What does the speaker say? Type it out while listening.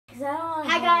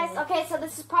Hi guys. Okay, so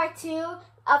this is part 2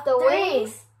 of the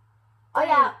wings. Oh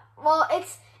yeah. Well,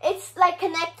 it's like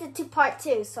connected to part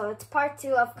 2, so it's part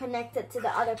 2 of connected to the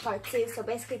other part 2. So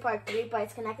basically part 3, but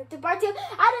it's connected to part 2.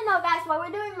 I don't know, guys, but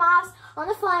we're doing mobs on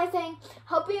the fly thing.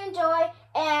 Hope you enjoy.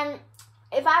 And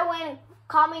if I win,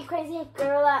 call me Crazy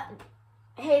Gorilla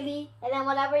Haley, and then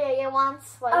whatever Yaya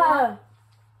wants.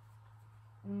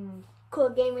 Cool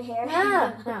gamer hair.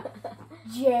 No.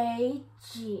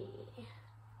 JG.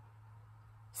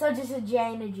 So just a J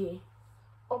and a G.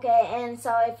 Okay, and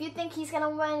so if you think he's gonna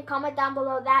win, comment down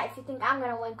below that. If you think I'm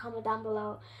gonna win, comment down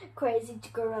below. Crazy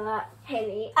Gorilla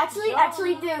Haley.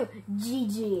 Actually do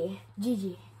GG.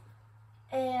 GG.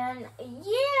 And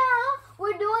yeah,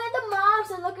 we're doing the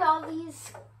mobs, and look at all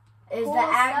these. Cool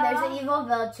There's an evil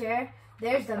vulture.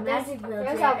 There's the magic vulture.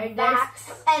 There's a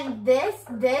Vax. And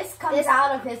this comes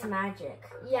out of his magic.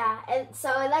 Yeah, and so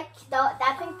like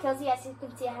that thing kills you. As you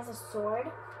can see, it has a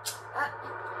sword.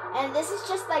 And this is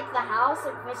just like the house,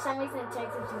 and for some reason it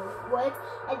turns into woods.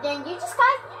 And then you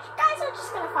guys are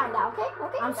just gonna find out, okay?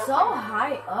 Okay. I'm so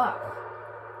high up.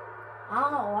 I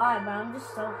don't know why, but I'm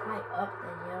just so high up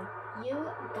than you. You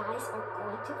guys are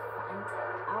going to find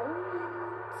out.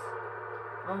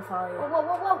 I'm following you.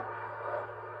 Whoa.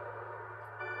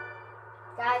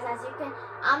 Guys, as you can,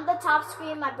 I'm the top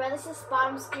screen. My brother's the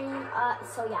bottom screen.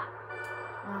 So yeah.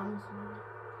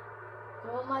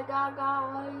 Oh my God,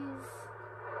 guys.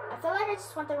 I feel like I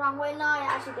just went the wrong way. No, I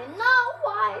actually didn't. No,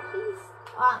 why? Please.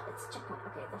 It's a checkpoint.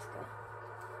 Okay, that's good.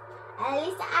 At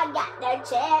least I got the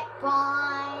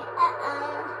checkpoint.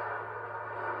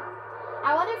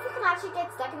 I wonder if you can actually get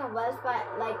stuck in the webs, but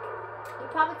like, you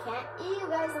probably can't. You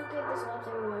guys look at this webs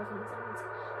everywhere from the seconds.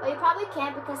 Well, you probably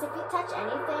can't because if you touch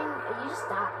anything, you just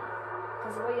die.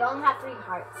 Because you only have 3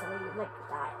 hearts, so you like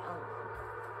die.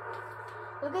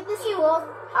 Look at this cool.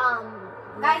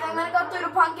 Guys, I'm gonna go through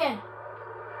the pumpkin.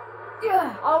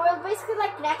 Yeah. Oh, we're basically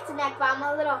like neck to neck, but I'm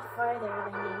a little further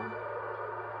than you.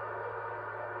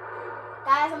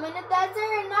 Guys, I'm in the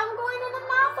desert and I'm going in the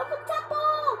mouth of a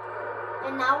temple.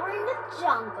 And now we're in the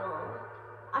jungle.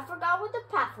 I forgot what the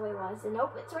pathway was. And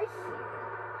nope, it's right here.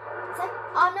 It's like,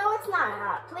 oh no, it's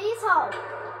not. Please hold.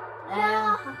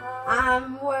 No.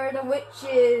 I'm where the witch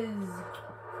is.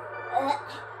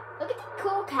 Look at the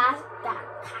cool cactus.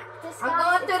 I'm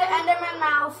going through the Enderman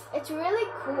mouth. It's really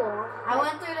cool. I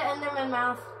went through the Enderman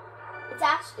mouth.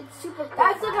 It's super cool.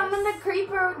 Guys, look, I'm in the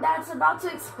creeper that's about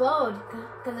to explode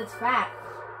because it's fat.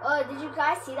 Oh, did you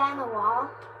guys see that in the wall?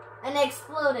 And it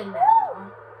exploded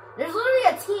now. There's literally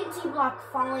a TNT block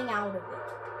falling out of it.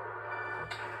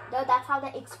 No, that's how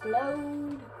they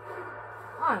explode.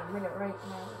 Oh, I'm in it right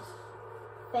now.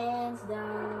 Fans,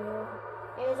 though.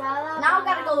 Now I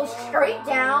gotta go straight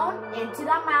down into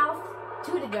the mouth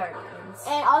to the Guardians.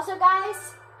 And also,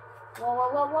 guys,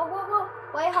 whoa.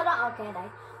 Wait, hold on. Okay, then.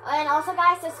 And also,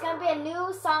 guys, there's gonna be a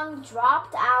new song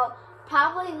dropped out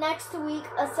probably next week.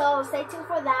 So stay tuned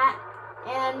for that.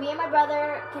 And me and my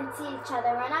brother can see each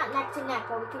other. We're not neck to neck,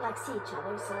 but we can like see each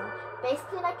other. So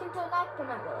basically neck into neck, but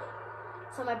not really.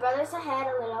 So my brother's ahead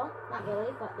a little, not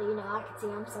really, but you know I can see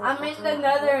him. So I'm in the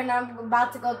nether, and I'm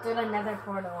about to go through the nether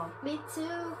portal. Me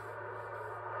too.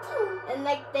 And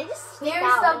like they just stick here's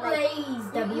out the blaze.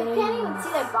 And, you can't even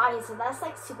see their bodies, so that's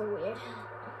like super weird.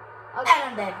 Okay. And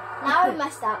I'm dead. Now we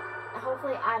messed up.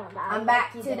 Hopefully I don't die. I'm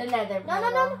back to the nether. No.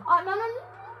 Oh no.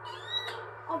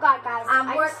 Oh God, guys.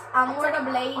 I'm where the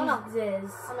blaze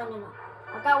is. Oh no.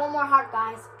 I got one more heart,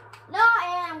 guys. No,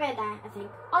 and I'm gonna die, I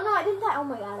think. Oh no, I didn't die. Oh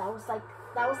my God, that was like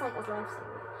a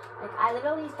lifesaver. Like I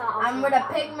literally thought I was I'm with a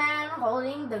pigman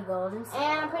holding the golden sword.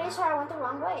 And I'm pretty sure I went the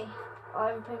wrong way.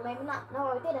 Or maybe not.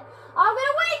 No, I didn't. Oh, I'm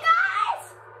gonna wait, guys!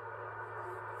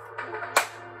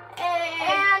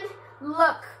 And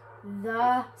look,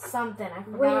 the something. I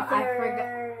forgot.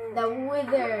 The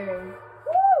wither.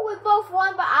 Woo, we both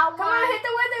won, but I won. Come on, hit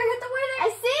the wither. I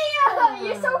see you.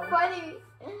 You're so funny.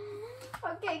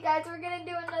 Okay, guys, we're gonna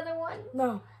do another one.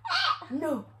 No.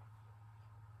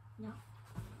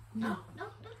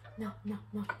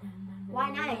 Why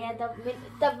not? Yeah,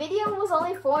 the video was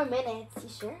only 4 minutes. You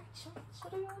sure?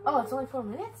 Oh, it's only 4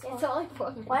 minutes? It's only 4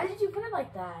 minutes. Why did you put it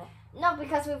like that? No,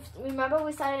 because remember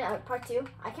we started at part 2?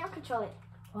 I can't control it.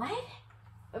 What?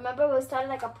 Remember we started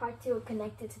like a part 2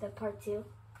 connected to the part 2?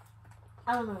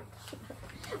 I don't know.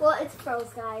 Well, it's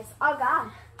pros, guys. Oh,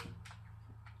 God.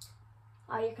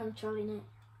 Oh, you're controlling it.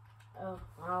 Oh,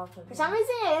 wow. For some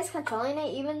reason, it is controlling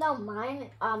it, even though mine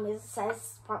it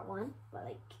says part 1. But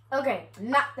like, okay,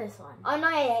 not this one. Oh no,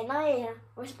 yeah.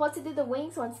 We're supposed to do the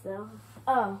wings one still.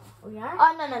 Oh, we are?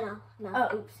 Oh no.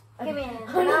 Oh, oops. Give me a hand.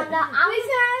 No.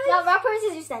 No, rock paper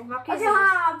scissors then. Rock paper scissors.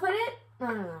 Okay, I'll put it.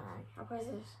 No. Rock, paper,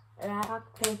 scissors.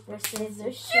 Rock, paper,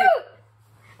 scissors, shoot!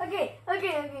 Okay. Put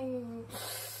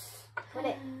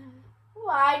it.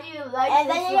 Why do you like and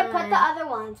this then you one? put the other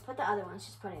ones. Put the other ones.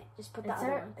 Just put it. Just put the other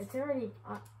ones. It's already...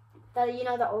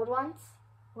 the old ones?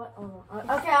 What? Oh,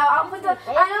 okay, I'll put the... I know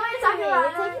what you're talking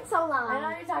about. You're taking so long. I know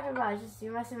what you're talking about. It's just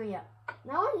you're messing me up.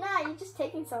 No, I'm not. You're just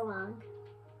taking so long.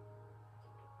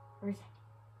 Where's it?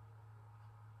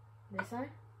 This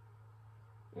one?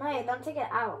 No, don't take it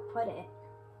out. Put it.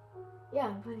 Yeah,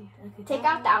 I'm putting it. Okay, Take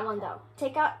out that one, though.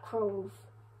 Take out Crove.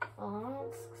 Oh,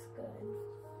 this looks good.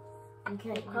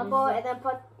 Okay. Crumble and then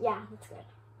put... Yeah, that's good.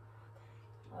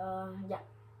 Yeah.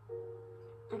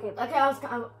 Okay. Okay, I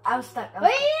was stuck.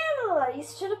 Wait! You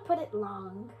should have put it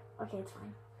long. Okay, it's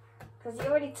fine. Because you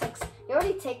already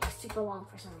take super long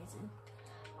for some reason.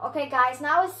 Okay, guys,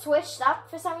 now it's switched up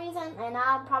for some reason, and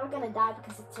now I'm probably gonna die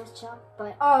because it's switched up.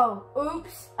 But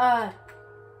oops.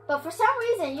 But for some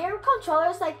reason, your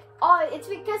controller's like, it's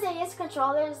because it is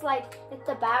controllers like if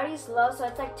the battery's low, so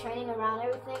it's like turning around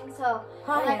everything. So it's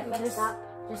like mixed up.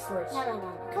 Just switch.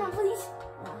 No. Come on, please.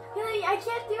 No. I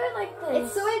can't do it like this.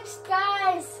 It's switched,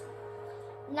 guys.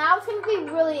 Now it's gonna be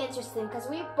really interesting because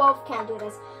we both can't do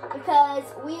this because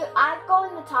I go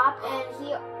in the top and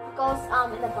he goes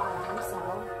in the bottom. So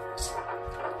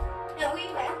yeah, we've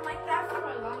been like that for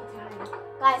a long time.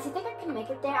 Guys, you think I can make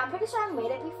it there? I'm pretty sure I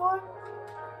made it before.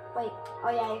 Wait,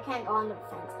 oh yeah, you can't go on the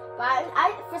fence. But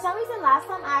I for some reason last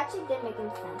time I actually did make it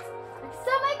the fence. I can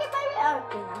still make it, baby.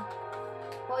 Okay, now.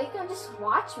 Well, you can just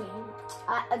watch me.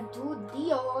 I do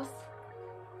Dios.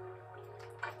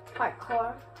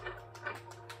 Hardcore.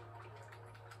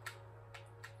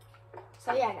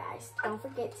 So yeah, guys, don't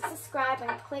forget to subscribe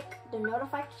and click the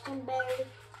notification bell.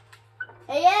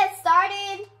 Hey, yeah, it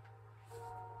started.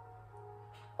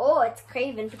 Oh, it's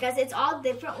Craven because it's all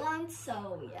different ones.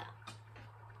 So yeah,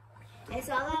 it's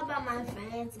all about my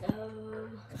friends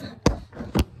though.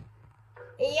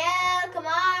 Yeah, come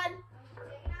on.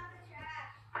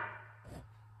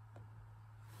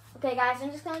 Okay, guys,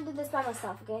 I'm just gonna do this by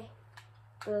myself, okay?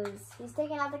 Because he's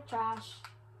taking out the trash.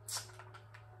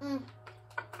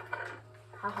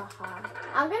 Ha ha ha.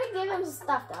 I'm gonna give him some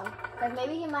stuff though, because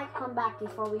maybe he might come back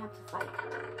before we have to fight.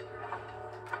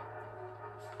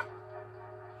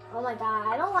 Oh my god,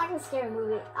 I don't like a scary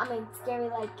movie. I mean, scary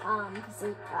like I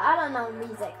don't know,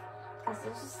 music, because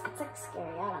it's like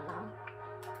scary. I don't know.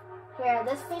 Here,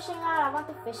 this fishing rod. I want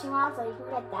the fishing rod, so you can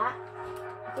get that.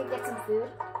 You can get some food.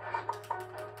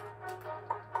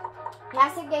 He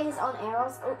has to get his own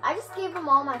arrows. Oh, I just gave him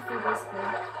all my food basically.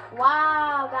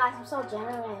 Wow, guys, I'm so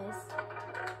generous.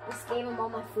 Just gave him all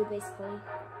my food basically.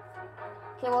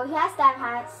 Okay, well he has that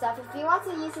hat stuff. If he wants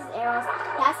to use his arrows,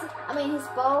 he has to. His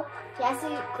bow. He has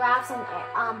to grab some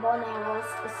bow and arrows.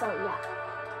 So yeah.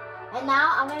 And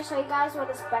now I'm gonna show you guys what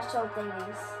the special thing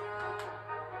is.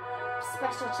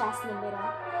 Special chest in the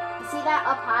middle. You see that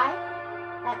up high?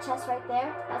 That chest right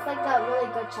there? That's like the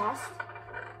really good chest.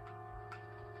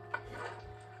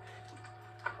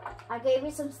 I gave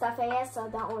you some stuff, AS, so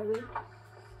don't worry.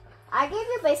 I gave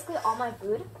you basically all my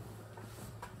food.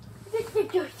 You can't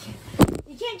kill me.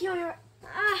 You can't kill me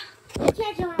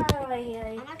right away.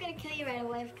 I'm not gonna kill you right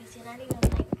away because you're not even like, I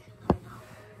don't know.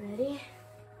 Ready?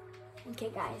 Okay,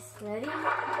 guys. Ready?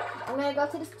 I'm gonna go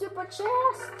to the super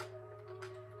chest.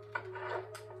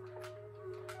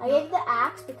 I gave the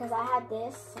axe because I had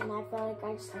this, and I feel like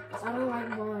I just like this. I don't like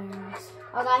boys.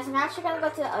 Oh, guys, I'm actually gonna go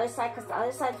to the other side because the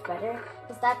other side's better.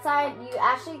 Because that side, you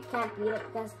actually can't beat it.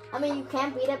 Because you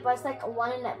can beat it, but it's like a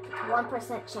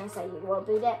 1% chance that you will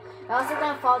beat it. You're also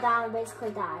gonna fall down and basically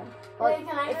die. Well, Wait,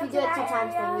 if you do it 2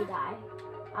 times, then you die.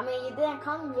 You didn't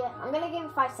come yet. I'm gonna give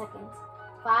you 5 seconds.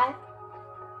 5,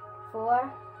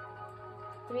 4,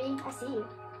 3. I see you.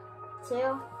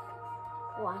 2,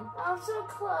 1. I'm so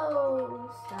close.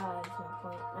 Oh, there's no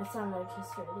point. I sounded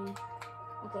just ready.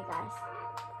 Okay, guys.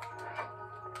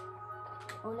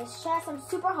 On this chest, I'm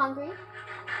super hungry.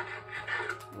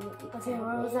 Okay,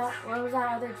 where was that? Where was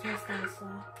that other chest I saw?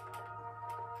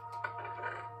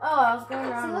 Oh, I was going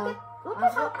the wrong way. I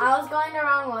was going the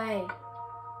wrong way.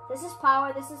 This is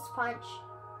power. This is punch.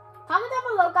 Comment down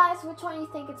below, guys, which one you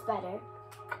think is better.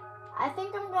 I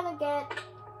think I'm gonna get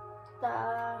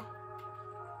the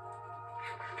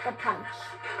punch.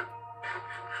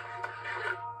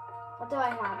 What do I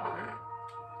have on?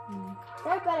 Is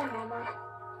there a better hammer?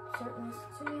 Certainly,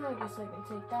 to me, I guess I can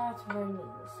take that. It's very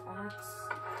needless axe.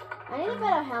 I need a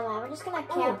better helmet. I'm just gonna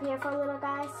camp here for a little,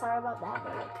 guys. Sorry about that,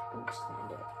 but I'm just gonna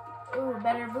do it. Ooh,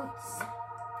 better boots.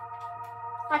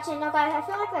 Actually, no, guys. I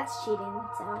feel like that's cheating.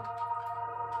 So,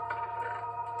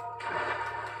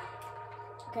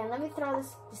 okay, let me throw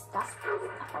this disgusting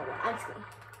stuff away. I'm just kidding.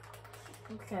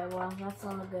 Okay, well, that's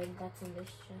all good. That's in this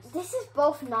chest. This is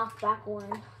both knockback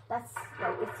one. That's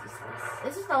like it's useless.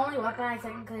 This is the only weapon I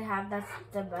technically have that's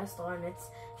the best one. It's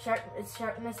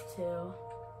sharpness 2.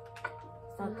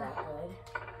 It's not that good.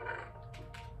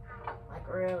 Like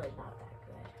really not that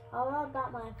good. All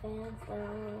about my fans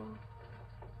though.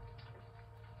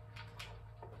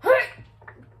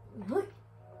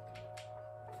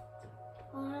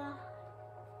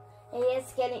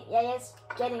 He's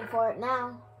getting for it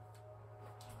now.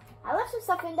 I left some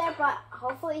stuff in there, but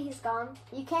hopefully he's gone.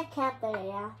 You can't camp there,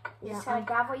 yeah? You just gotta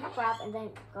grab what you grab and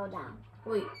then go down.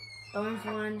 Wait, Thorns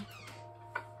 1.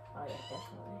 Oh yeah,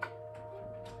 definitely.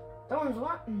 Thorns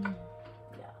 1?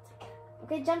 Yeah, I'll take it.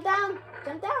 Okay, jump down.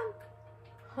 Jump down.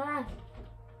 Huh.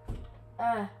 Do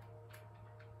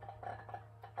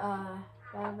I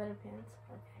have better pants?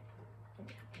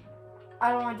 Okay.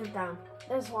 I don't want to jump down.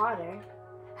 There's water.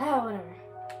 Oh, whatever.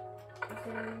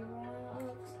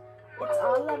 It's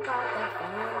all about the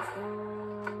fans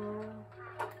now.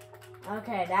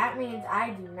 Okay, that means I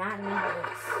do not need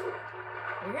this.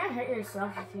 You're gonna hurt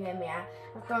yourself if you hit me.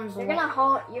 You're gonna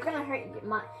hurt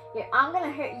you. I'm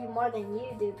gonna hurt you more than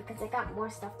you do because I got more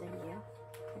stuff than you.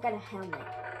 I got a helmet.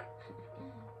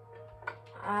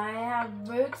 I have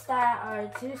boots that are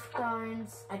 2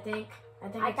 stones. I think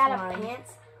it's I got one. a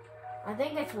pants. I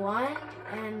think it's 1,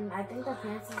 and I think the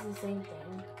pants is the same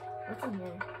thing. What's in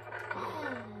here?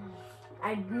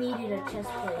 I needed a chest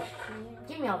plate.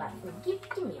 Give me all that food. Give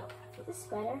me all that food. Is this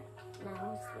better? No.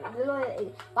 It's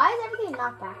literally, why is everything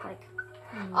knocked back? Like,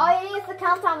 oh yeah, it's the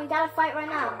countdown. We gotta fight right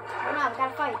now. Right now, we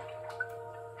gotta fight.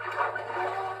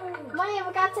 Come on, yeah,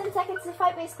 we got 10 seconds to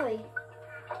fight, basically.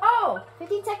 Oh!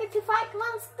 15 seconds to fight. Come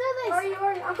on, let's do this. Hurry,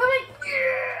 hurry. I'm coming.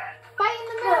 Fight in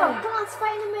the middle. Come on, let's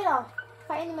fight in the middle.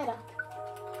 Fight in the middle.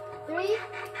 3,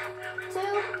 2.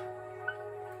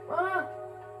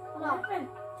 What happened?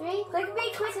 3, Click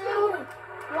me, click 2, me.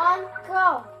 1,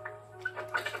 go.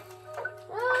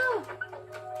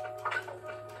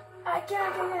 I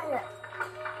can't get it.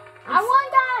 I won,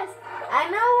 guys. I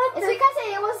know what It's because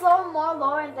it was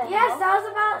lower than Yes, health.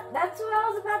 that's what I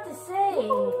was about to say.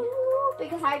 Ooh,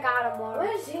 because I got a more.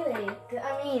 Where's Julie? I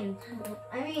mean,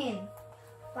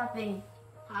 Puppy.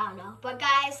 I don't know. But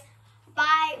guys,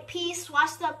 bye. Peace.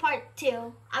 Watch the part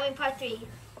 2. Part 3.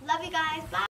 Love you guys. Bye.